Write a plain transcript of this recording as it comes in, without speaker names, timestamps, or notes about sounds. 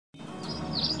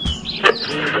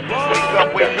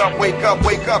up, wake up, wake up,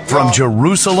 wake up. From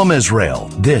Jerusalem, Israel,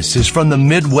 this is From the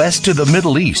Midwest to the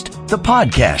Middle East, the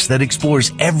podcast that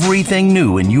explores everything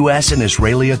new in U.S. and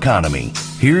Israeli economy.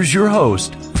 Here's your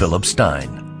host, Philip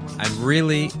Stein. I'm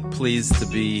really pleased to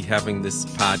be having this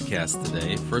podcast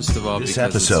today. First of all, this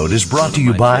episode is brought to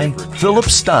you by Philip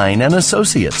Stein and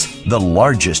Associates, the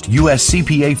largest U.S.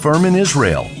 CPA firm in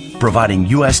Israel, providing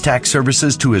U.S. tax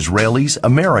services to Israelis,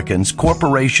 Americans,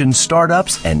 corporations,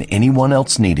 startups, and anyone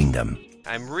else needing them.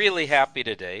 I'm really happy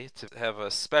today to have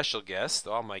a special guest.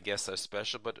 All my guests are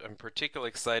special, but I'm particularly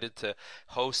excited to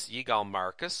host Yigal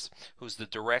Marcus, who's the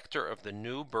director of the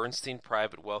new Bernstein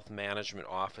Private Wealth Management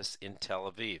Office in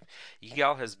Tel Aviv.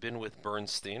 Yigal has been with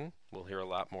Bernstein. We'll hear a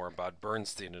lot more about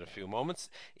Bernstein in a few moments.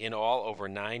 In all, over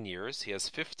 9 years. He has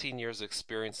 15 years'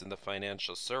 experience in the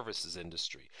financial services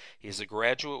industry. He is a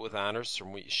graduate with honors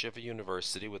from Yeshiva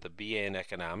University with a BA in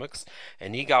economics.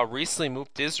 And Yigal recently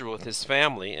moved to Israel with his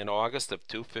family in August of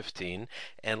 2015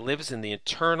 and lives in the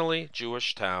eternally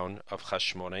Jewish town of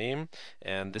Hashmonaim.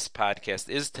 And this podcast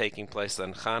is taking place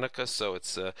on Hanukkah, so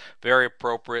it's very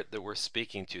appropriate that we're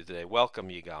speaking to you today. Welcome,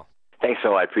 Yigal. Thanks,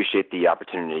 Phil. I appreciate the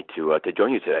opportunity to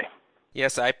join you today.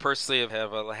 Yes, I personally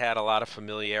have had a lot of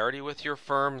familiarity with your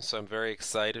firm, so I'm very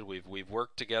excited. We've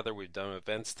worked together, we've done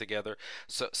events together.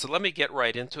 So let me get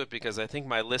right into it, because I think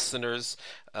my listeners,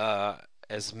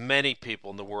 as many people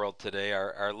in the world today,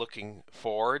 are looking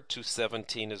forward.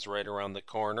 2017 is right around the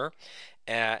corner.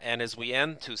 And as we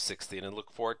end 2016 and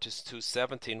look forward to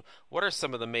 2017, what are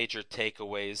some of the major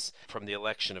takeaways from the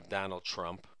election of Donald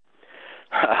Trump?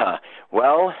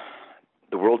 Well,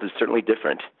 the world is certainly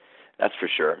different, that's for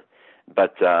sure.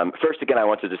 But first, again, I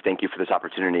want to just thank you for this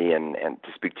opportunity and to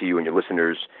speak to you and your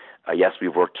listeners. Yes,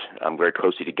 we've worked very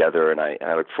closely together, and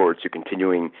I look forward to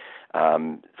continuing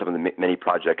some of the many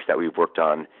projects that we've worked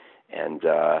on and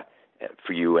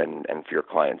for you and for your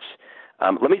clients.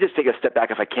 Let me just take a step back,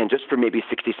 if I can, just for maybe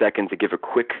 60 seconds to give a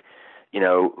quick,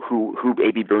 who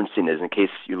AB Bernstein is, in case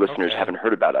your listeners haven't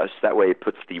heard about us. That way it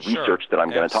puts the research that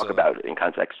I'm going to talk about in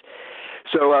context.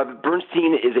 So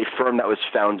Bernstein is a firm that was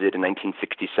founded in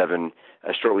 1967,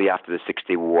 shortly after the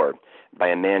Six-Day War, by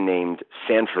a man named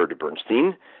Sanford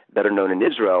Bernstein, better known in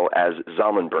Israel as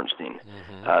Zalman Bernstein.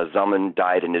 Zalman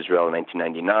died in Israel in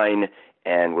 1999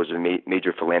 and was a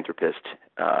major philanthropist,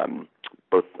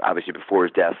 both obviously before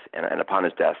his death and upon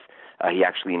his death. He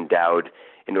actually endowed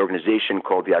an organization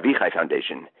called the Avichai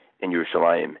Foundation in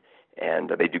Yerushalayim,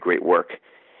 and they do great work.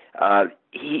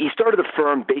 He started the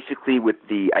firm basically with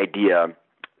the idea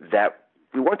that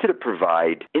we wanted to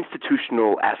provide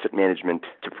institutional asset management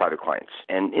to private clients.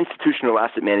 And institutional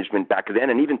asset management back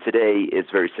then and even today is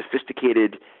very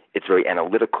sophisticated, it's very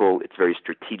analytical, it's very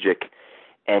strategic.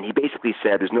 And he basically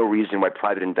said there's no reason why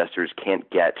private investors can't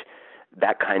get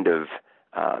that kind of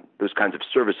those kinds of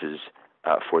services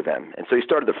for them. And so he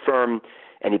started the firm,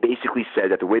 and he basically said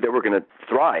that the way that we're going to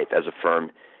thrive as a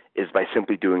firm is by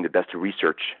simply doing the best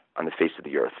research on the face of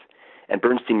the earth. And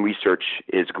Bernstein Research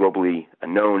is globally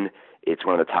known. It's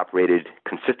one of the top-rated,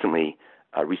 consistently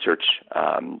research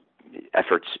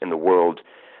efforts in the world.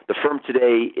 The firm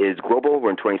today is global.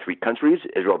 We're in 23 countries,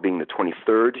 Israel being the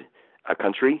 23rd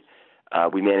country.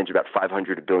 We manage about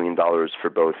 $500 billion for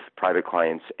both private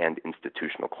clients and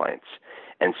institutional clients.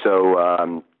 And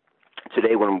so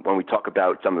today, when we talk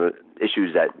about some of the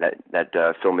issues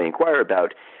that Phil may inquire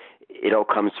about, it all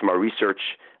comes from our research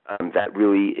that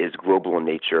really is global in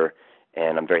nature,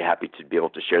 and I'm very happy to be able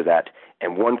to share that.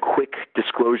 And one quick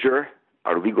disclosure,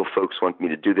 our legal folks want me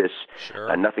to do this.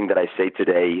 Sure. Nothing that I say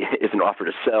today is an offer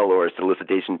to sell or a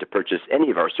solicitation to purchase any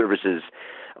of our services.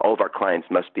 All of our clients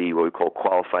must be what we call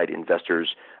qualified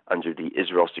investors under the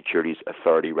Israel Securities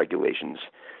Authority regulations.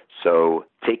 So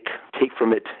take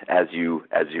from it as you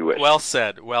wish. Well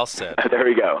said. Well said. There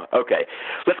we go. Okay.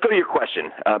 Let's go to your question.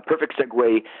 Perfect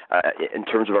segue in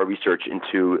terms of our research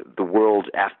into the world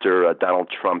after Donald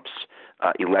Trump's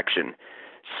election.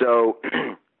 So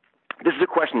this is a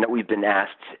question that we've been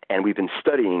asked and we've been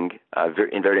studying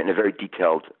in a very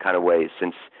detailed kind of way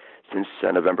since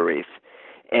November 8th.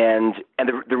 And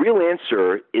the real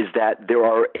answer is that there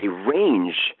are a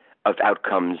range of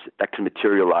outcomes that can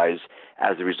materialize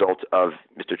as a result of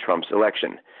Mr. Trump's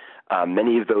election.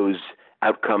 Many of those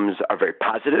outcomes are very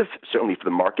positive, certainly for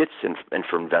the markets and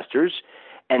for investors,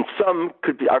 and some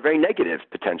are very negative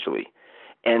potentially.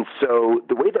 And so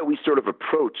the way that we sort of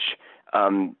approach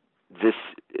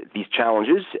these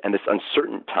challenges and this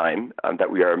uncertain time that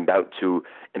we are about to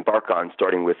embark on,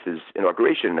 starting with his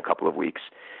inauguration in a couple of weeks,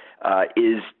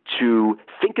 is to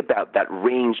think about that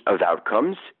range of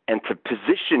outcomes and to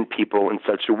position people in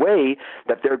such a way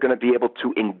that they're going to be able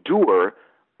to endure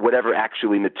whatever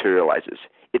actually materializes.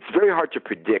 It's very hard to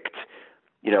predict,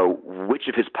 which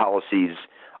of his policies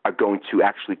are going to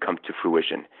actually come to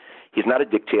fruition. He's not a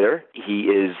dictator. He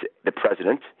is the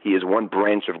president. He is one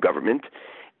branch of government.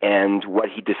 And what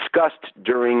he discussed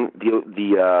during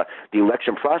the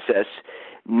election process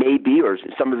may be, or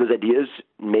some of his ideas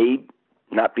may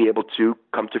not be able to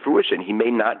come to fruition. He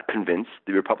may not convince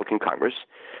the Republican Congress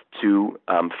to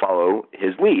follow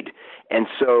his lead. And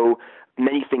so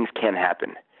many things can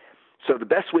happen. So the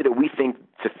best way that we think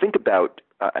to think about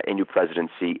a new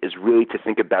presidency is really to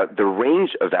think about the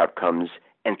range of outcomes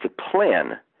and to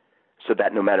plan so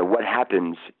that no matter what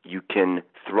happens, you can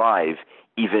thrive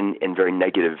even in very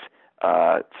negative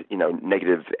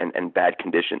and bad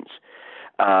conditions.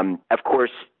 Of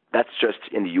course, that's just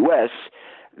in the U.S.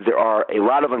 There are a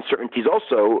lot of uncertainties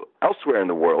also elsewhere in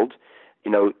the world.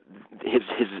 His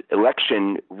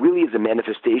election really is a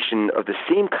manifestation of the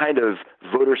same kind of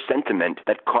voter sentiment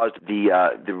that caused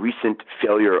the recent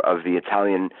failure of the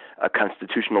Italian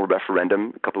constitutional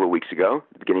referendum a couple of weeks ago,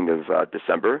 the beginning of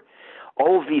December.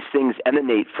 All of these things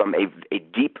emanate from a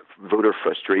deep voter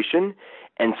frustration.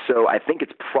 And so I think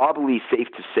it's probably safe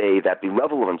to say that the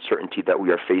level of uncertainty that we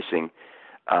are facing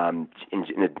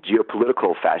in a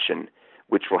geopolitical fashion,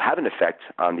 which will have an effect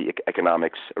on the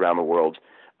economics around the world,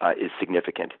 is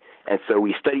significant. And so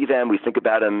we study them, we think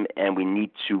about them, and we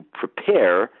need to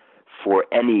prepare for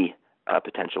any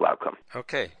potential outcome.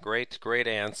 Okay, great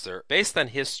answer. Based on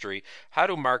history, how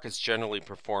do markets generally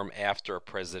perform after a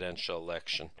presidential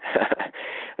election?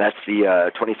 That's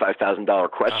the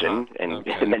 $25,000 question, and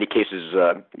okay. in many cases,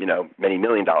 many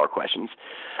million-dollar questions.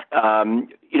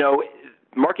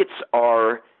 Markets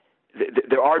are.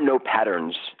 There are no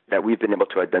patterns that we've been able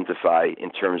to identify in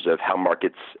terms of how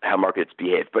markets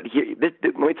behave. But here, let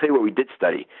me tell you what we did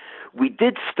study. We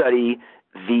did study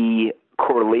the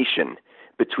correlation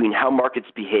between how markets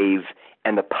behave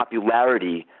and the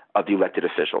popularity of the elected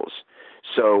officials.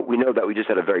 So we know that we just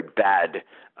had a very bad,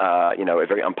 a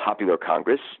very unpopular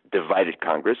Congress, divided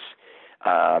Congress.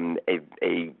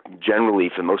 A generally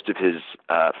for most of his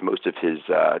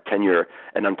tenure,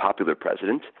 an unpopular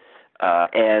president.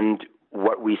 And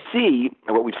what we see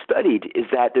and what we've studied is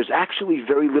that there's actually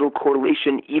very little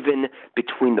correlation even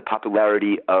between the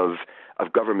popularity of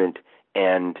government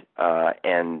and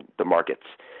the markets.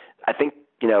 I think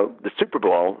the Super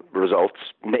Bowl results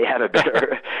may have a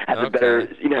better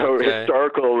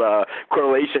historical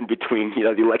correlation between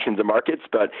the elections and markets,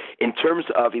 but in terms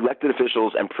of elected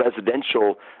officials and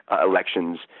presidential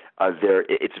elections,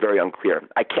 it's very unclear.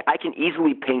 I can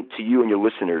easily paint to you and your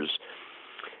listeners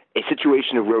a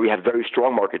situation of where we have very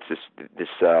strong markets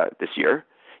this year.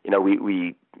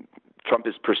 Trump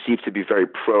is perceived to be very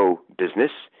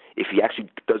pro-business. If he actually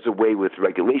does away with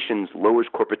regulations, lowers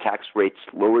corporate tax rates,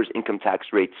 lowers income tax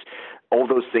rates, all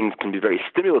those things can be very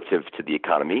stimulative to the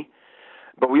economy.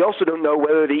 But we also don't know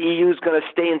whether the EU is going to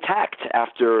stay intact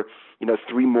after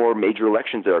 3 more major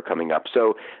elections that are coming up.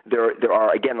 So there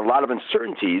are, again, a lot of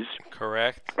uncertainties.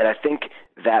 Correct. And I think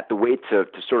that the way to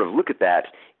sort of look at that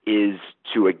is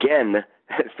to, again,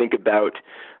 think about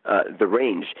the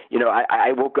range.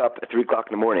 I woke up at 3 o'clock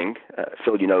in the morning.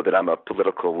 Phil, you know that I'm a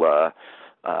political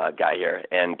guy here.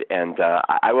 And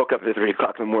I woke up at 3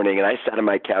 o'clock in the morning, and I sat on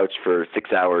my couch for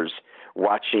 6 hours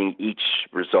watching each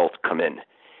result come in.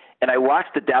 And I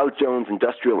watched the Dow Jones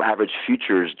Industrial Average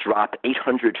Futures drop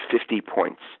 850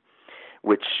 points,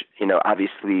 which,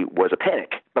 obviously was a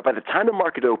panic. But by the time the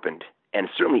market opened, and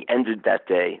certainly ended that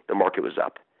day, the market was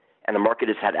up. And the market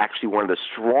has had actually one of the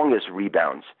strongest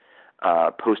rebounds,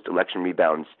 post-election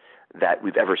rebounds, that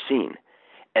we've ever seen.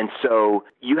 And so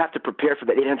you have to prepare for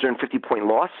that 850-point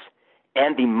loss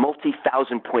and the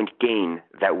multi-thousand-point gain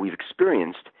that we've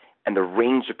experienced and the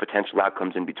range of potential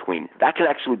outcomes in between. That can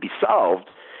actually be solved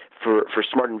for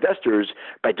smart investors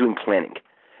by doing planning,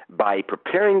 by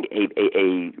preparing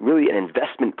a really an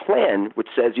investment plan which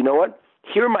says, you know what,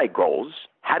 here are my goals.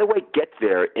 How do I get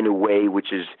there in a way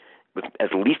which is with as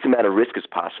least amount of risk as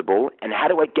possible? And how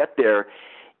do I get there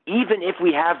even if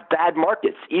we have bad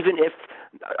markets, even if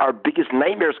our biggest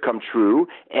nightmares come true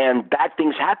and bad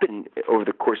things happen over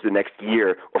the course of the next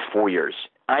year or 4 years?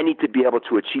 I need to be able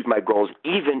to achieve my goals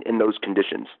even in those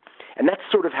conditions. And that's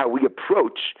sort of how we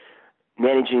approach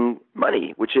managing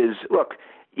money, which is, look,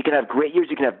 you can have great years,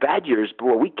 you can have bad years, but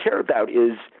what we care about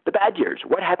is the bad years.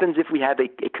 What happens if we have a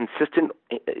consistent,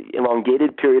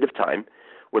 elongated period of time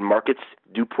when markets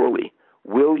do poorly?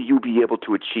 Will you be able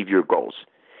to achieve your goals?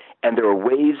 And there are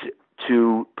ways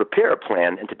to prepare a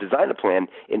plan and to design a plan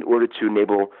in order to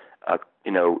enable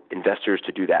investors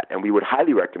to do that. And we would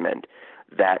highly recommend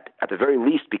that, at the very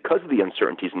least, because of the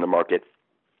uncertainties in the market,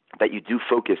 that you do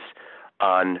focus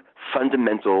on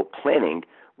fundamental planning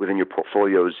within your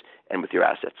portfolios and with your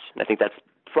assets. And I think that's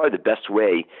probably the best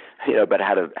way, about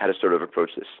how to sort of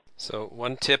approach this. So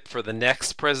one tip for the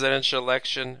next presidential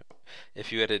election: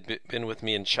 if you had been with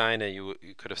me in China, you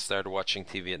could have started watching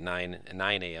TV at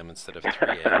 9 a.m. instead of 3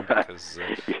 a.m. because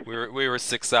we were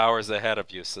 6 hours ahead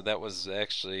of you. So that was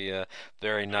actually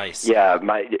very nice. Yeah,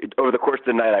 over the course of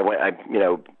the night, I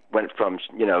went from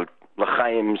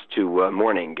L'chaim's to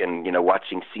morning, and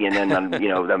watching CNN on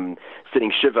them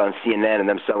sitting shiva on CNN and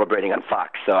them celebrating on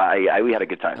Fox. So we had a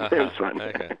good time. It was fun.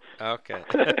 Okay.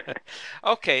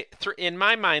 Okay. In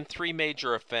my mind, three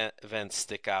major events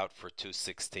stick out for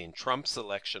 2016. Trump's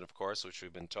election, of course, which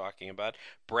we've been talking about.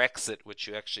 Brexit, which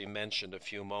you actually mentioned a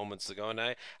few moments ago.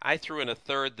 And I threw in a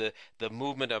third, the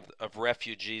movement of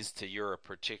refugees to Europe,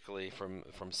 particularly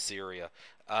from Syria.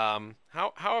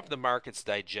 How have the markets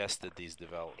digested these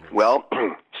developments? Well,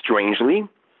 strangely,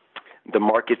 the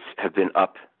markets have been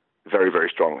up very, very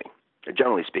strongly,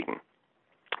 generally speaking.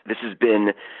 This has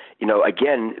been,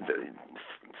 again,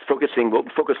 we'll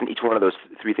focus on each one of those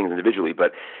three things individually,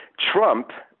 but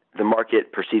Trump, the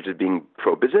market perceives as being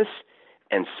pro-business,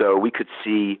 and so we could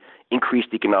see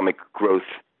increased economic growth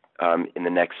in the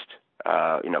next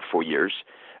 4 years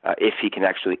if he can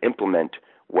actually implement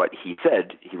what he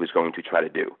said he was going to try to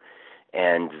do.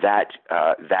 And that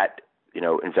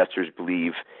investors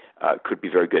believe could be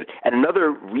very good. And another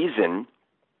reason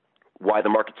why the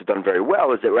markets have done very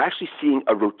well is that we're actually seeing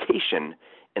a rotation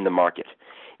in the market.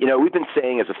 We've been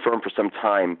saying as a firm for some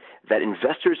time that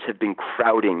investors have been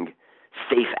crowding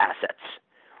safe assets.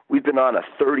 We've been on a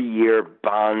 30-year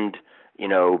bond,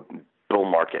 bull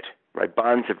market, right?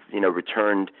 Bonds have,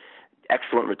 returned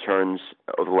excellent returns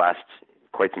over the last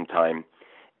quite some time.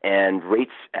 And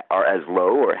rates are as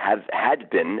low, or had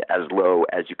been as low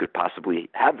as you could possibly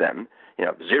have them,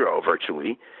 zero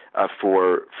virtually,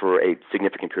 for a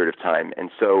significant period of time. And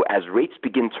so as rates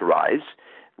begin to rise,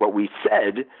 what we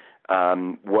said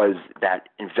was that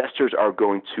investors are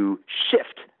going to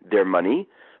shift their money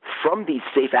from these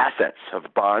safe assets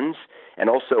of bonds and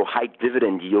also high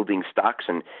dividend yielding stocks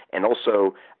and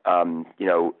also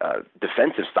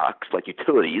defensive stocks like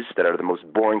utilities that are the most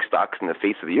boring stocks in the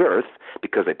face of the earth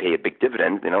because they pay a big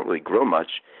dividend. They don't really grow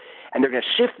much. And they're going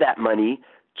to shift that money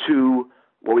to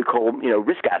what we call,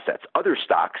 risk assets, other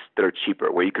stocks that are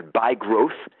cheaper, where you could buy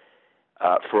growth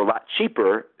for a lot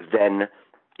cheaper than,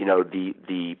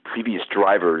 the previous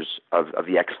drivers of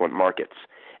the excellent markets.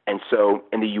 And so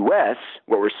in the U.S.,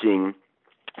 what we're seeing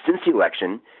since the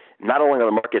election, not only are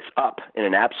the markets up in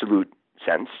an absolute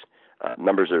sense,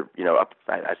 numbers are, up,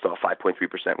 I saw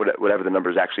 5.3%, whatever the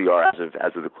numbers actually are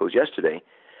as of the close yesterday,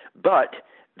 but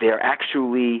they're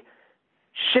actually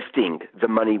shifting the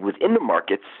money within the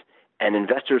markets, and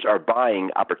investors are buying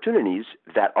opportunities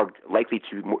that are likely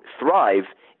to thrive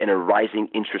in a rising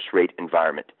interest rate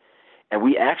environment. And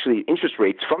interest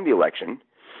rates from the election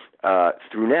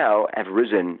through now have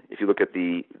risen, if you look at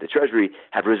the Treasury,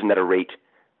 have risen at a rate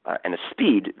and a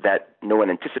speed that no one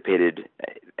anticipated,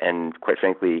 and quite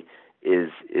frankly is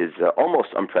almost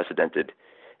unprecedented.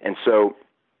 And so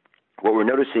what we're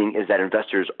noticing is that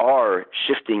investors are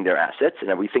shifting their assets,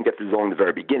 and we think that this is only the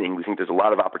very beginning. We think there's a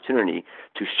lot of opportunity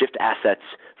to shift assets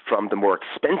from the more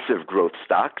expensive growth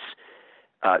stocks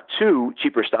to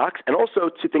cheaper stocks, and also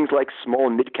to things like small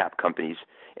and mid-cap companies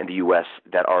in the U.S.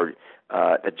 that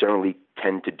generally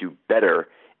tend to do better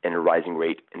in a rising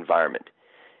rate environment.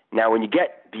 Now, when you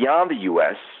get beyond the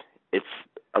U.S., it's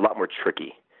a lot more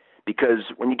tricky,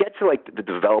 because when you get to like the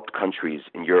developed countries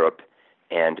in Europe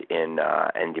and in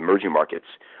the emerging markets,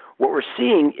 what we're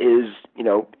seeing is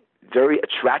very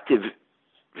attractive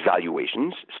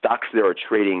valuations. Stocks there are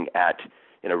trading at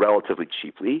relatively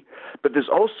cheaply, but there's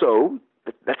also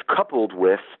that's coupled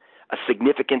with a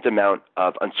significant amount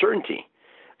of uncertainty.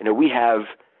 We have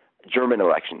German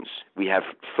elections, we have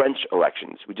French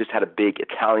elections. We just had a big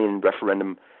Italian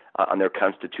referendum on their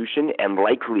constitution, and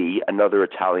likely another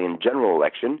Italian general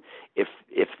election if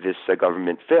this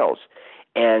government fails.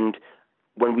 And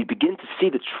when we begin to see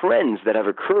the trends that have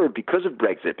occurred because of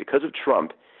Brexit, because of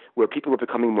Trump, where people are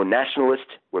becoming more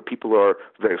nationalist, where people are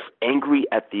very angry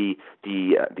at the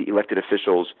elected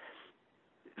officials,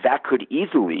 that could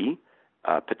easily,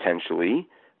 potentially,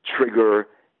 trigger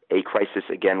a crisis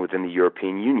again within the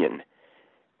European Union.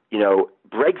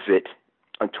 Brexit,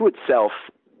 unto itself,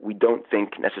 we don't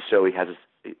think necessarily has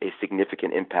a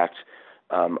significant impact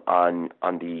on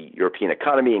the European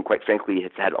economy, and quite frankly,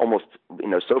 it's had almost,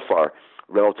 so far,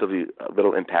 relatively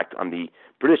little impact on the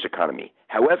British economy.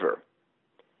 However,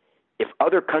 if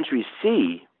other countries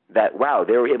see that, wow,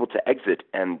 they were able to exit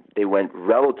and they went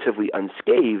relatively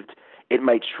unscathed, it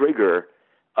might trigger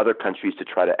other countries to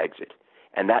try to exit.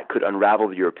 And that could unravel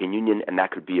the European Union, and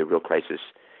that could be a real crisis.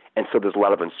 And so there's a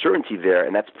lot of uncertainty there,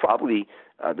 and that's probably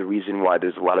the reason why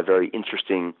there's a lot of very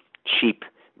interesting, cheap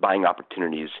buying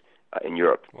opportunities in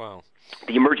Europe. Wow.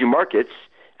 The emerging markets,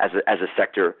 as a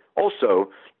sector, also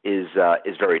is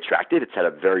very attractive. It's had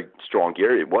a very strong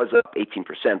year. It was up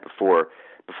 18% before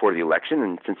the election,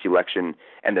 and since the election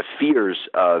and the fears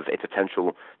of a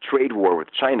potential trade war with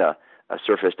China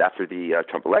surfaced after the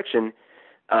Trump election,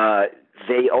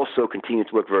 they also continue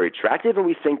to look very attractive, and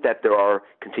we think that there are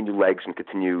continued legs and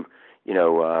continue,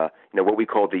 what we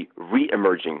call the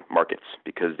re-emerging markets,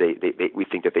 because we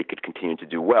think that they could continue to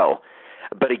do well.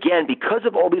 But again, because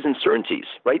of all these uncertainties,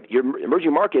 right, your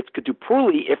emerging markets could do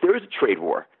poorly if there is a trade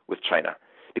war with China,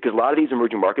 because a lot of these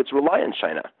emerging markets rely on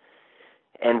China.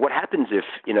 And what happens if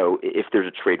there's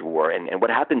a trade war, and what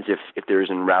happens if there is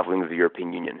an unraveling of the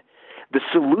European Union? The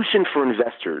solution for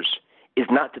investors is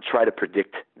not to try to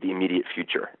predict the immediate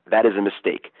future. That is a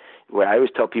mistake. What I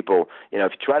always tell people,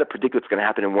 if you try to predict what's going to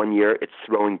happen in 1 year, it's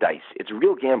throwing dice. It's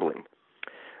real gambling.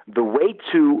 The way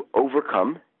to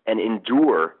overcome and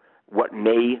endure what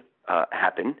may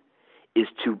happen is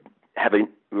to have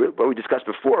what we discussed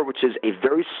before, which is a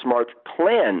very smart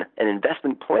plan, an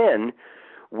investment plan,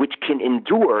 which can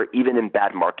endure even in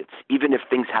bad markets, even if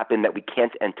things happen that we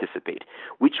can't anticipate.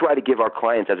 We try to give our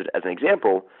clients, as an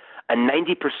example, a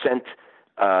 90%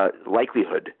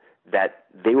 likelihood that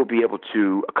they will be able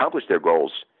to accomplish their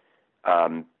goals,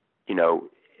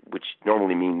 which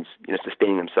normally means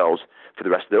sustaining themselves for the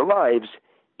rest of their lives,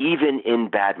 even in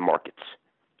bad markets.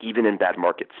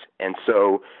 And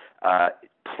so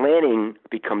planning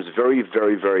becomes very,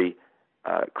 very, very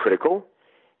critical.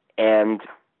 And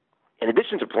in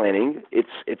addition to planning,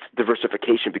 it's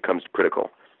diversification becomes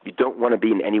critical. You don't want to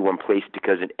be in any one place,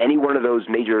 because in any one of those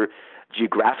major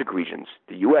geographic regions,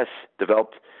 the U.S.,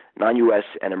 developed, non-U.S.,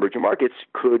 and emerging markets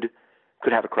could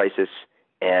have a crisis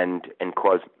and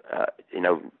cause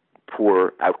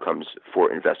poor outcomes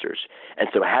for investors. And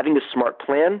so having a smart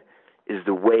plan is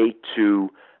the way to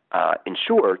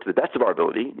ensure, to the best of our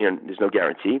ability, there's no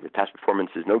guarantee, past performance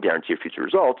is no guarantee of future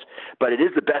results, but it is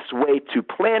the best way to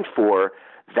plan for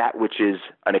that which is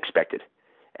unexpected.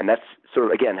 And that's sort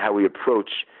of, again, how we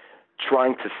approach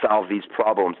trying to solve these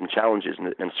problems and challenges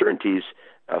and uncertainties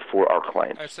for our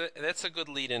clients. That's a good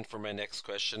lead-in for my next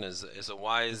question. As a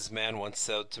wise man once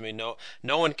said to me, no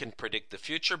one can predict the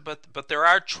future, but there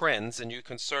are trends, and you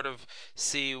can sort of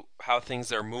see how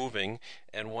things are moving,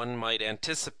 and one might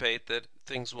anticipate that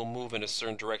things will move in a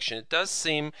certain direction. It does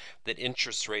seem that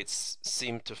interest rates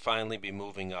seem to finally be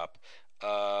moving up.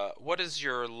 What is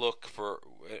your look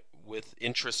with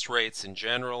interest rates in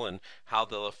general, and how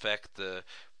they'll affect the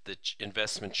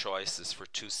investment choices for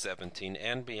 2017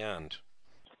 and beyond?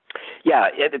 Yeah,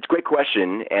 it's a great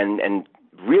question, and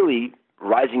really,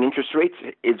 rising interest rates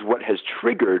is what has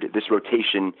triggered this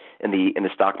rotation in the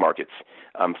stock markets,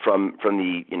 from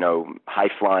the high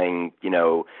flying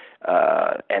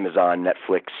Amazon,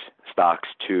 Netflix stocks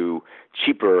to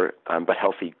cheaper but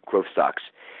healthy growth stocks.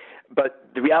 But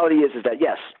the reality is that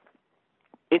yes,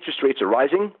 interest rates are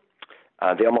rising.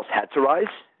 They almost had to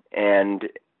rise, and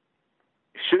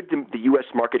should the U.S.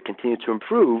 market continue to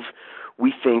improve,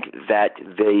 we think that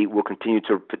they will continue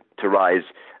to rise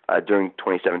during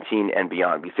 2017 and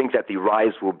beyond. We think that the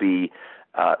rise will be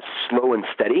slow and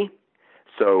steady.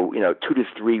 So, 2 to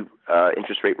 3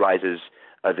 interest rate rises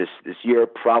this year,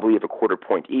 probably of a quarter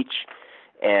point each,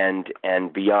 and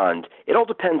beyond. It all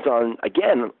depends on,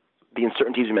 again, the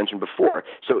uncertainties you mentioned before.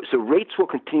 So rates will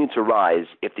continue to rise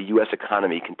if the U.S.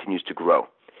 economy continues to grow.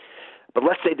 But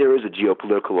let's say there is a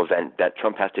geopolitical event that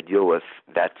Trump has to deal with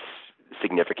that's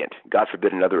significant. God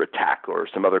forbid another attack or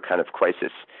some other kind of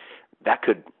crisis. That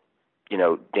could,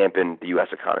 dampen the U.S.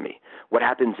 economy. What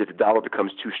happens if the dollar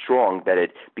becomes too strong that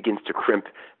it begins to crimp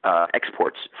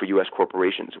exports for U.S.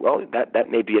 corporations? Well, that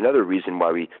may be another reason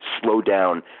why we slow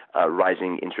down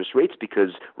rising interest rates,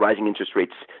 because rising interest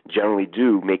rates generally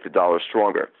do make the dollar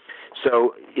stronger.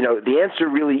 So, the answer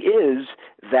really is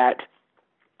that,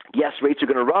 yes, rates are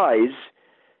going to rise,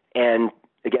 and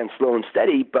again, slow and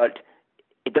steady, but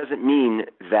it doesn't mean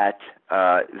that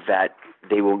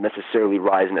they will necessarily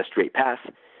rise in a straight path.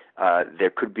 There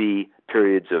could be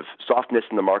periods of softness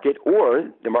in the market, or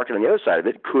the market on the other side of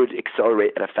it could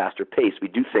accelerate at a faster pace. We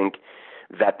do think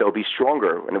that they'll be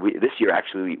stronger. And this year,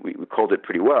 actually, we called it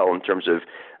pretty well in terms of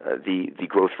the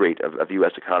growth rate of the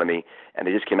U.S. economy, and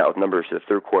they just came out with numbers for the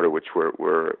third quarter, which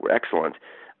were excellent,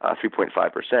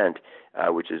 3.5%,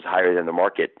 which is higher than the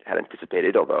market had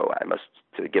anticipated, although I must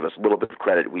to give us a little bit of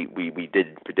credit, we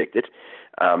did predict it.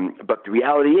 But the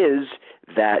reality is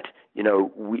that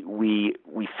we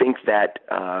think that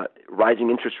rising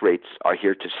interest rates are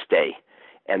here to stay,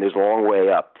 and there's a long way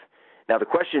up. Now, the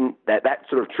question that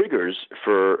sort of triggers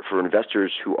for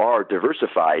investors who are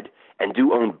diversified and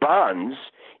do own bonds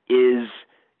is,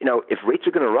 if rates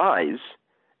are going to rise,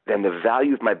 then the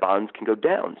value of my bonds can go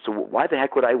down. So why the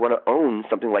heck would I want to own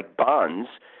something like bonds?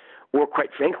 Or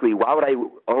quite frankly, why would I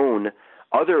own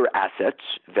other assets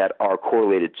that are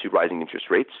correlated to rising interest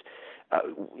rates,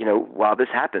 while this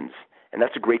happens? And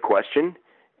that's a great question.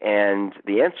 And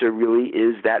the answer really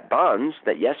is that bonds,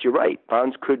 that yes, you're right,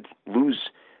 bonds could lose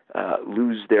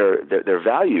their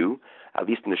value, at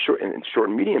least in the short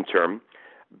and medium term,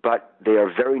 but they are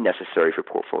very necessary for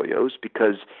portfolios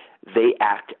because they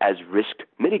act as risk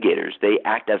mitigators. They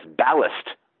act as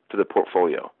ballast to the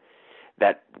portfolio.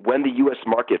 That when the U.S.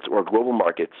 markets or global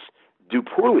markets do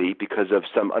poorly because of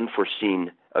some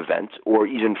unforeseen event or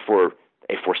even for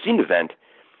a foreseen event,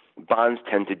 bonds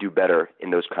tend to do better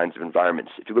in those kinds of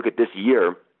environments. If you look at this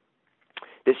year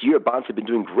bonds have been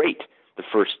doing great. The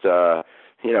first,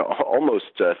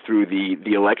 almost through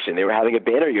the election. They were having a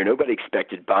banner year. Nobody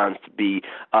expected bonds to be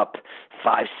up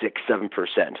 5, 6,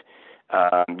 7%.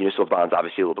 Municipal bonds,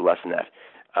 obviously, a little bit less than that.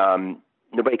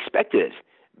 Nobody expected it.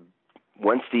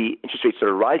 Once the interest rates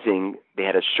started rising, they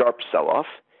had a sharp sell-off.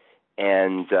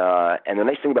 And the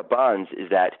nice thing about bonds is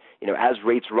that, as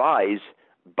rates rise,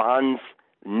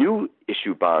 new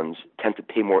issue bonds tend to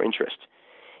pay more interest.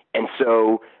 And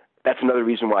so that's another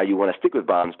reason why you want to stick with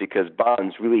bonds, because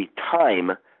bonds really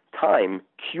time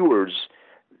cures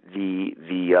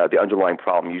the underlying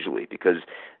problem usually, because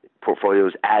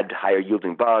portfolios add higher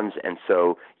yielding bonds, and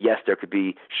so yes, there could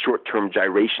be short-term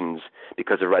gyrations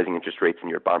because of rising interest rates in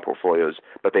your bond portfolios,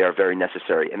 but they are very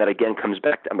necessary. And that again comes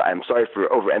back. I'm sorry for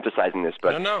overemphasizing this,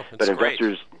 but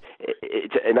investors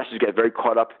get very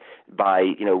caught up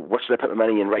by what should I put my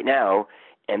money in right now,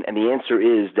 and the answer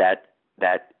is that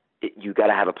you got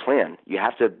to have a plan. You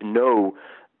have to know.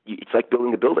 It's like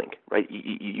building a building, right?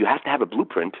 You have to have a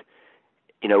blueprint.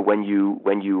 When you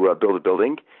build a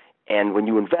building. And when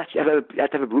you invest, you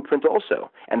have to have a blueprint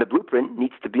also. And the blueprint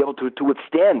needs to be able to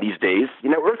withstand these days,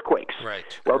 earthquakes.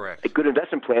 Right, well, correct. A good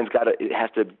investment plan has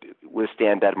to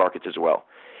withstand bad markets as well.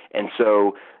 And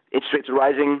so interest rates are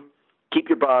rising. Keep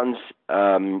your bonds,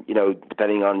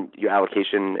 depending on your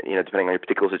allocation, depending on your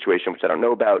particular situation, which I don't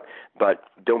know about. But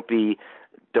don't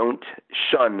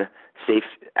shun safe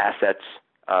assets,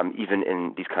 even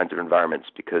in these kinds of environments,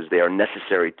 because they are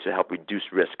necessary to help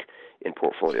reduce risk in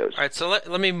portfolios. All right, so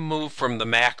let me move from the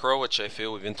macro, which I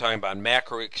feel we've been talking about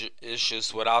macro issues,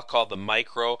 to what I'll call the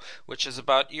micro, which is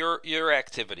about your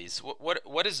activities.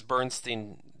 What is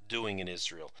Bernstein doing in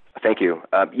Israel? Thank you.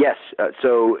 Yes.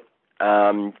 So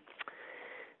Bernstein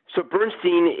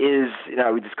is,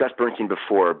 we discussed Bernstein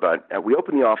before, but we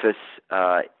opened the office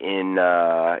in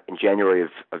January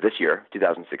of this year,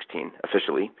 2016,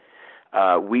 officially.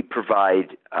 We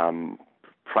provide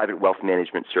private wealth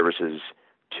management services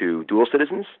to dual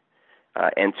citizens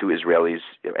and to Israelis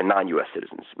and non-U.S.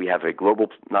 citizens. We have a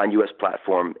global non-U.S.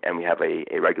 platform, and we have a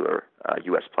regular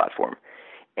U.S. platform.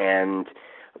 And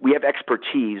we have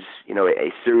expertise,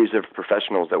 a series of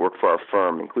professionals that work for our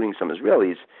firm, including some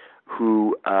Israelis,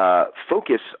 who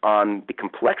focus on the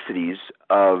complexities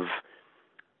of,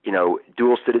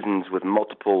 dual citizens with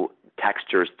multiple tax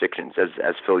jurisdictions.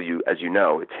 As Phil, as you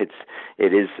know,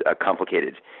 it is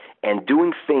complicated. And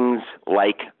doing things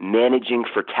like managing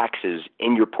for taxes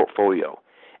in your portfolio.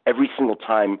 Every single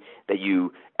time that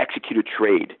you execute a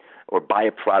trade or buy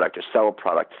a product or sell a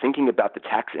product, thinking about the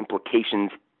tax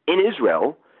implications in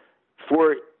Israel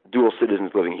for dual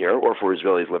citizens living here or for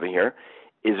Israelis living here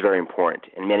is very important.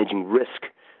 And managing risk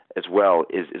as well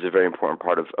is a very important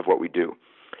part of what we do.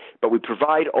 But we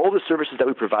provide all the services that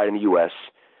we provide in the U.S.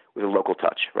 with a local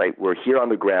touch, right? We're here on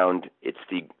the ground. It's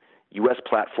the U.S.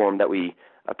 platform that we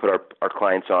put our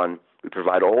clients on. We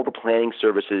provide all the planning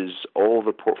services, all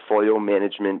the portfolio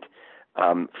management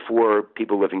for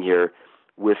people living here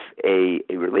with a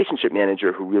relationship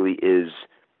manager who really is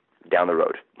down the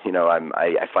road.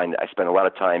 I find I spend a lot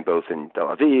of time both in Tel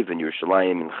Aviv and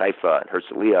Yerushalayim and Haifa and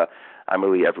Herzliya. I'm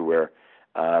really everywhere.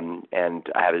 And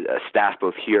I have a staff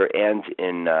both here and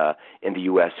in the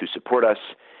U.S. who support us.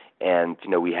 And,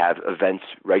 we have events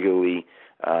regularly.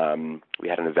 We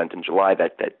had an event in July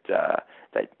that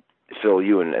Phil,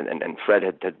 you and Fred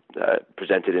had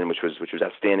presented in, which was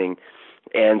outstanding.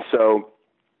 And so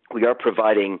we are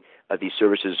providing these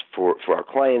services for our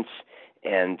clients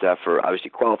and for obviously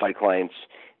qualified clients.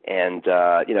 And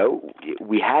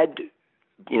we had,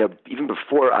 even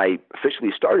before I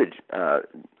officially started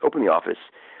opening the office,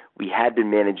 we had been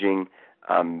managing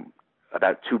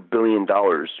about $2 billion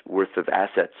worth of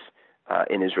assets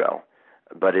in Israel,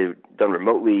 but it done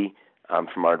remotely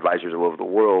from our advisors all over the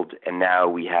world. And now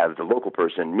we have the local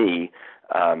person, me,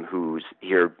 who's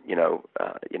here,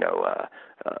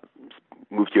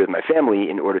 moved here with my family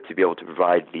in order to be able to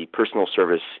provide the personal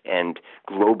service and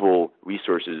global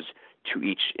resources to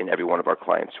each and every one of our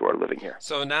clients who are living here.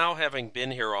 So now, having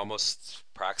been here almost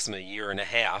approximately a year and a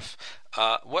half,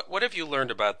 what have you learned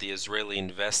about the Israeli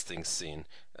investing scene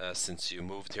since you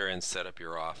moved here and set up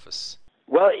your office?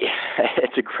 Well,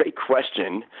 it's a great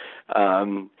question.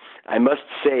 I must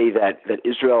say that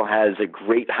Israel has a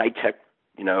great high-tech,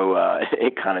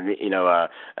 economy,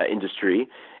 industry.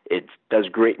 It does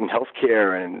great in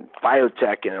healthcare and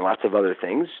biotech and lots of other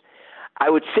things. I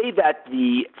would say that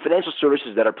the financial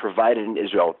services that are provided in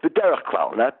Israel, the derech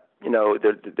klal,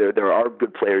 there are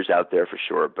good players out there for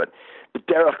sure, but the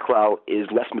derech klal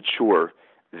is less mature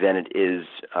than it is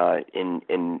in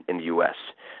the U.S.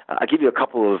 I'll give you a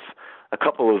couple of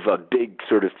big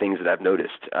sort of things that I've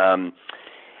noticed.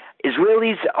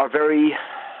 Israelis are very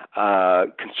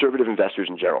conservative investors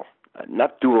in general.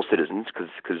 Not dual citizens,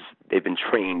 because they've been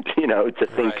trained, to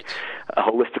think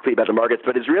holistically about the markets.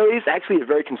 But Israelis actually are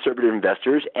very conservative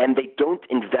investors, and they don't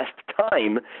invest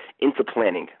time into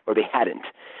planning, or they hadn't.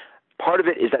 Part of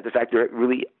it is that the fact they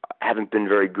really haven't been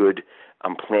very good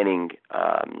planning,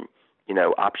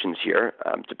 options here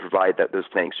to provide those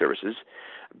planning services.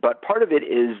 But part of it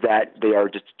is that they are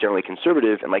just generally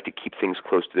conservative and like to keep things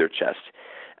close to their chest.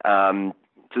 So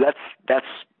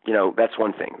that's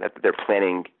one thing, that their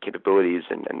planning capabilities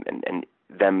and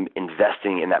them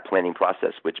investing in that planning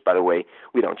process, which, by the way,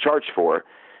 we don't charge for.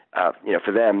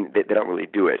 For them, they don't really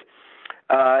do it.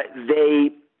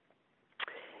 They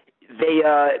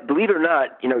believe it or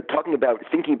not,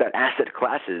 thinking about asset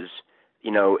classes,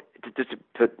 just to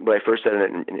put what I first said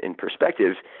in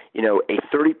perspective, a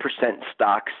 30%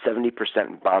 stock,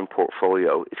 70% bond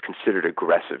portfolio is considered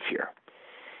aggressive here.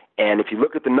 And if you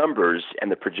look at the numbers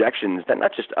and the projections that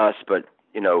not just us, but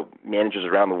managers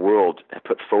around the world have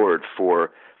put forward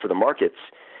for the markets,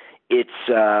 it's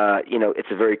a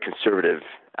very conservative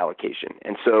allocation.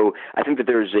 And so I think that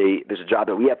there's a job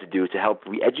that we have to do to help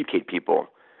re-educate people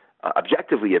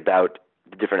objectively about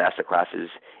the different asset classes.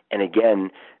 And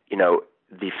again,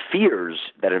 the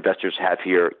fears that investors have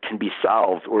here can be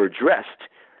solved or addressed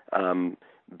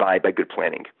by good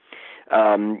planning.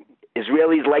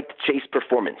 Israelis like to chase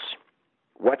performance.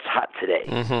 What's hot today?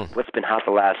 Mm-hmm. What's been hot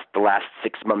the last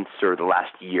 6 months or the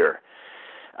last year?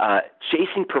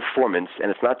 Chasing performance, and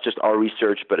it's not just our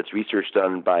research, but it's research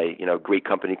done by a great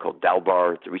company called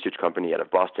Dalbar. It's a research company out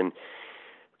of Boston.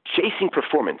 Chasing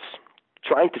performance,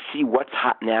 trying to see what's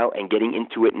hot now and getting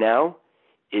into it now,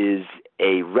 is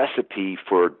a recipe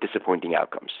for disappointing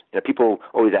outcomes. People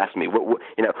always ask me,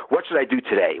 what should I do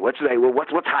today? What's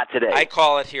hot today? I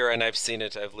call it here, and I've seen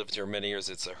it. I've lived here many years.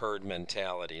 It's a herd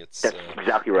mentality. That's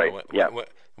exactly right.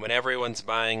 When everyone's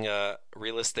buying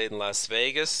real estate in Las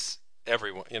Vegas,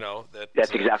 everyone,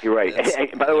 That's exactly right.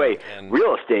 And by the way,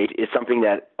 real estate is something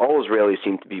that all Israelis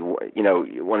seem to be,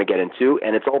 want to get into,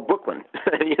 and it's all Brooklyn.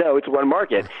 It's one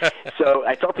market. So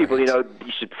I tell people, you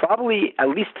should probably at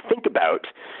least think about,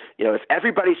 if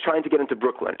everybody's trying to get into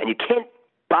Brooklyn and you can't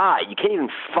even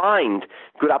find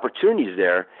good opportunities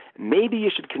there, maybe you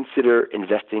should consider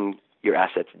investing your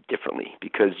assets differently,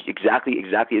 because exactly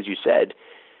as you said,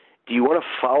 do you want to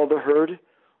follow the herd,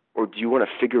 or do you want to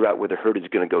figure out where the herd is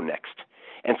going to go next?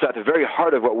 And so at the very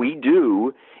heart of what we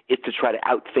do is to try to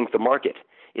outthink the market.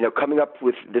 Coming up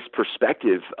with this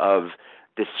perspective of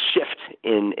this shift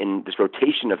in this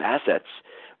rotation of assets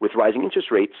with rising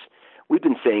interest rates, we've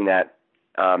been saying that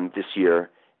this year,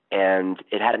 and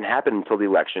it hadn't happened until the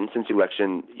election. Since the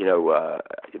election, our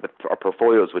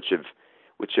portfolios, which have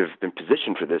been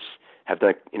positioned for this, have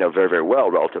done very, very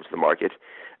well relative to the market.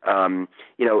 Outthinking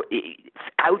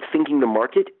the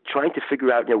market, trying to figure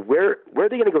out where are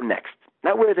they going to go next?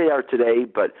 Not where they are today,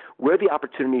 but where are the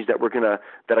opportunities that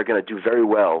are going to do very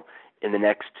well in the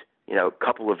next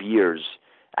couple of years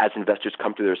as investors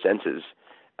come to their senses.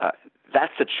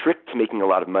 That's a trick to making a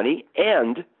lot of money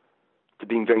and to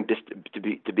being very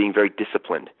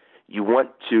disciplined. You want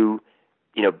to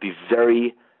be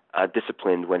very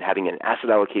disciplined when having an asset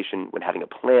allocation, when having a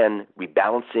plan,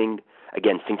 rebalancing.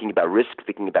 Again, thinking about risk,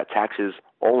 thinking about taxes,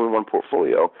 all in one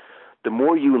portfolio. the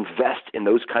more you invest in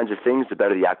those kinds of things, the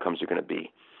better the outcomes are going to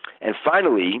be. And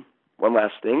finally, one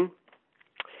last thing,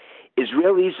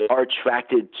 Israelis are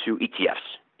attracted to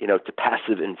ETFs, to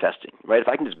passive investing, right? If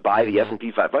I can just buy the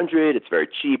S&P 500, it's very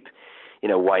cheap,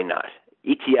 why not?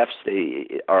 ETFs,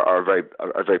 they are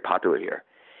very popular here.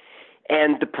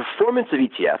 And the performance of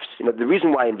ETFs, the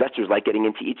reason why investors like getting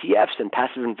into ETFs and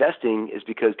passive investing is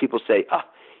because people say,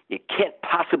 you can't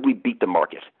possibly beat the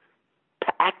market.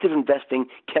 Active investing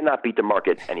cannot beat the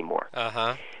market anymore.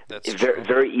 That's it's true.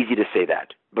 very easy to say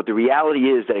that. But the reality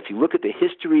is that if you look at the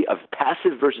history of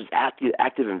passive versus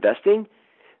active investing,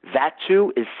 that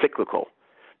too is cyclical.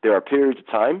 There are periods of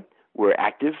time where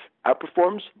active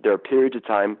outperforms. There are periods of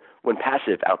time when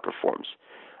passive outperforms.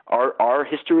 Our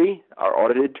history, our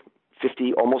audited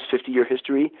almost 50-year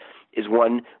history, is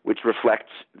one which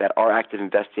reflects that our active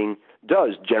investing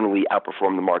does generally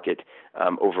outperform the market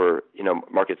over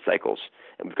market cycles,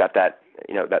 and we've got that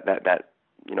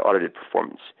audited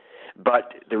performance.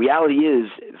 But the reality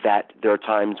is that there are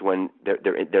times when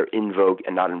they're in vogue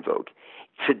and not in vogue.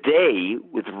 Today,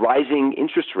 with rising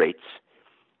interest rates,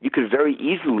 you could very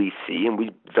easily see, and we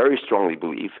very strongly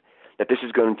believe, that this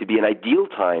is going to be an ideal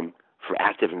time for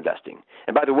active investing.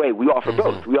 And by the way, we offer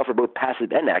both. We offer both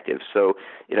passive and active. So,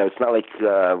 it's not like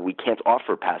we can't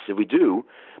offer passive. We do.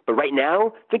 But right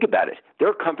now, think about it. There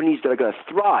are companies that are going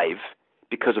to thrive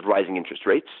because of rising interest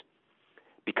rates,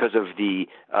 because of the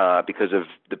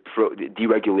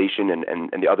deregulation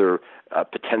and the other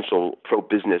potential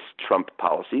pro-business Trump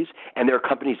policies. And there are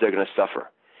companies that are going to suffer.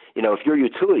 If you're a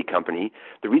utility company,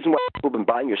 the reason why people have been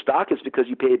buying your stock is because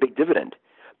you pay a big dividend.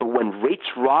 But when rates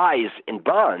rise in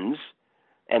bonds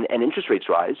and interest rates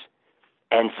rise,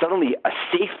 and suddenly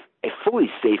a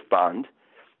fully safe bond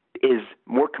is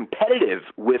more competitive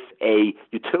with a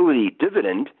utility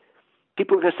dividend,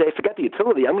 people are going to say, forget the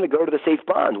utility, I'm going to go to the safe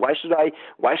bond. Why should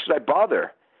I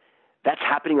bother? That's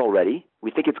happening already.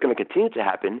 We think it's going to continue to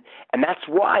happen, and that's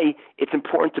why it's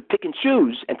important to pick and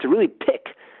choose and to really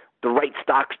pick the right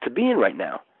stocks to be in right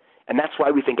now. And that's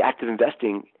why we think active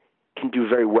investing can do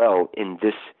very well in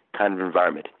this kind of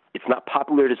environment. It's not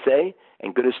popular to say,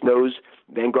 and goodness knows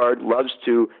Vanguard loves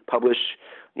to publish,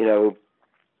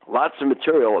 lots of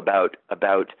material about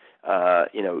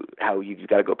how you've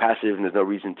got to go passive and there's no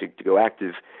reason to go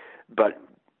active. But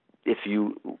if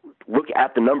you look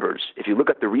at the numbers, if you look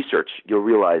at the research, you'll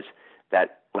realize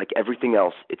that, like everything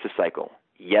else, it's a cycle.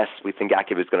 Yes, we think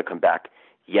active is going to come back.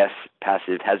 Yes,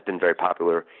 passive has been very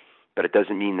popular, but it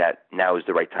doesn't mean that now is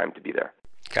the right time to be there.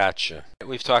 Gotcha.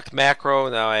 We've talked macro.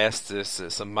 Now I asked this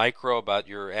some micro about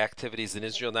your activities in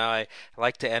Israel. Now I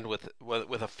like to end with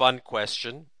a fun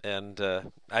question, and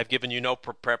I've given you no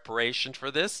preparation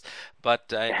for this,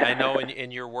 but I know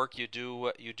in your work you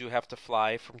do have to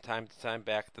fly from time to time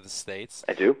back to the States.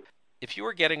 I do. If you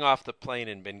were getting off the plane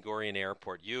in Ben Gurion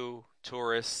Airport, you,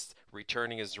 tourists,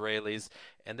 returning Israelis,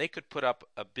 and they could put up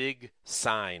a big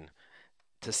sign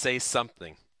to say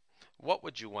something, what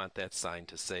would you want that sign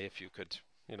to say if you could,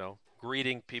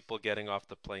 greeting people getting off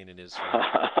the plane in Israel?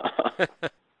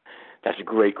 That's a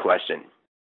great question.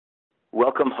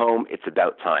 Welcome home. It's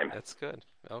about time. That's good.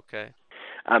 Okay.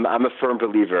 I'm a firm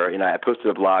believer. I posted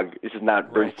a blog. This is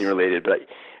not Bernstein related, but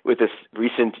with this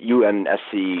recent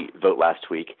UNSC vote last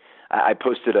week, I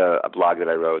posted a blog that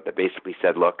I wrote that basically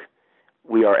said, look,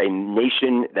 we are a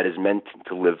nation that is meant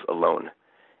to live alone.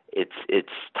 It's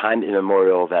time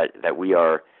immemorial that we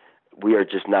are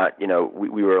just not,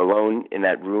 we were alone in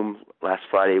that room last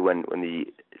Friday when the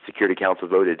Security Council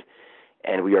voted,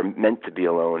 and we are meant to be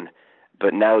alone.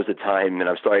 But now is the time, and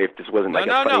I'm sorry if this wasn't a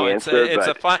funny answer.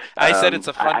 I said it's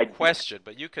a fun question,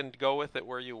 but you can go with it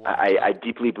where you want. I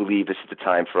deeply believe this is the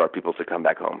time for our people to come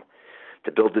back home,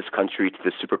 to build this country to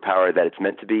the superpower that it's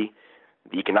meant to be,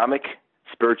 the economic,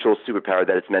 spiritual superpower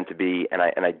that it's meant to be, and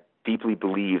I deeply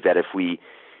believe that if we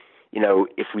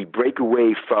break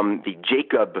away from the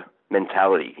Jacob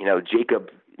mentality,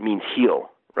 Jacob means heel,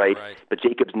 right? But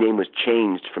Jacob's name was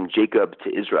changed from Jacob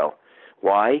to Israel.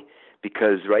 Why?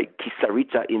 Because,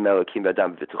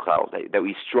 that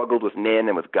we struggled with man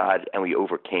and with God, and we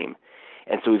overcame.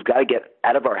 And so we've got to get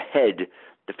out of our head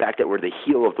the fact that we're the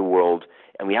heel of the world,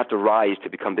 and we have to rise to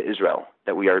become the Israel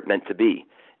that we are meant to be.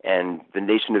 And the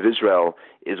nation of Israel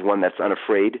is one that's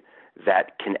unafraid,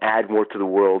 that can add more to the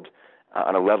world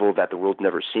on a level that the world's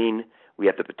never seen. We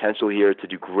have the potential here to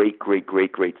do great, great,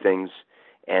 great, great things,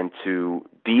 and to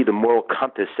be the moral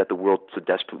compass that the world so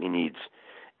desperately needs.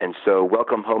 And so,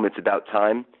 welcome home. It's about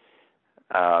time.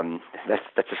 That's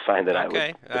a sign that I would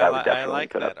definitely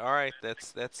like put that. up. All right,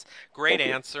 that's great Thank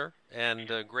you. answer and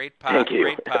great Thank you.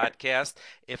 great podcast.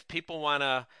 If people want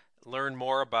to learn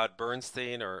more about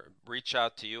Bernstein or reach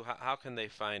out to you, how can they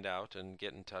find out and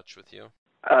get in touch with you?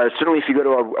 Certainly, if you go to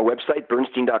our website,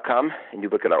 Bernstein.com, and you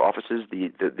look at our offices,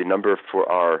 the number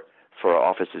for our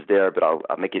office is there, but I'll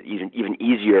make it even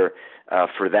easier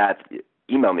for that.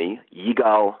 Email me,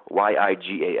 Yigal,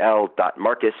 Yigal,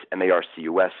 .Marcus,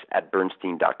 Marcus,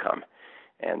 @Bernstein.com.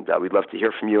 And we'd love to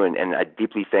hear from you, and I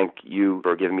deeply thank you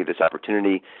for giving me this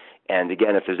opportunity. And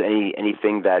again, if there's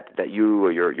anything that you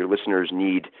or your listeners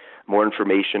need more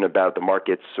information about the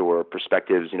markets or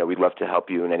perspectives, we'd love to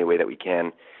help you in any way that we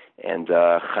can. And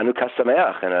Chanukah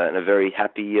Sameach, and a very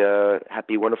happy,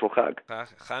 wonderful Chag.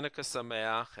 Chanukah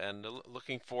Sameach, and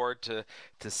looking forward to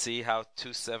see how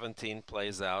 2017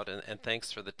 plays out. And thanks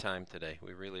for the time today.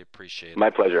 We really appreciate it. My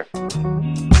pleasure.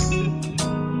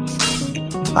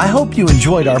 I hope you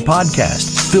enjoyed our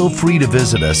podcast. Feel free to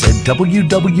visit us at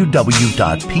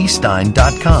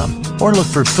www.pstein.com or look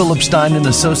for Philip Stein &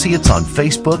 Associates on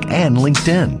Facebook and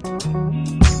LinkedIn.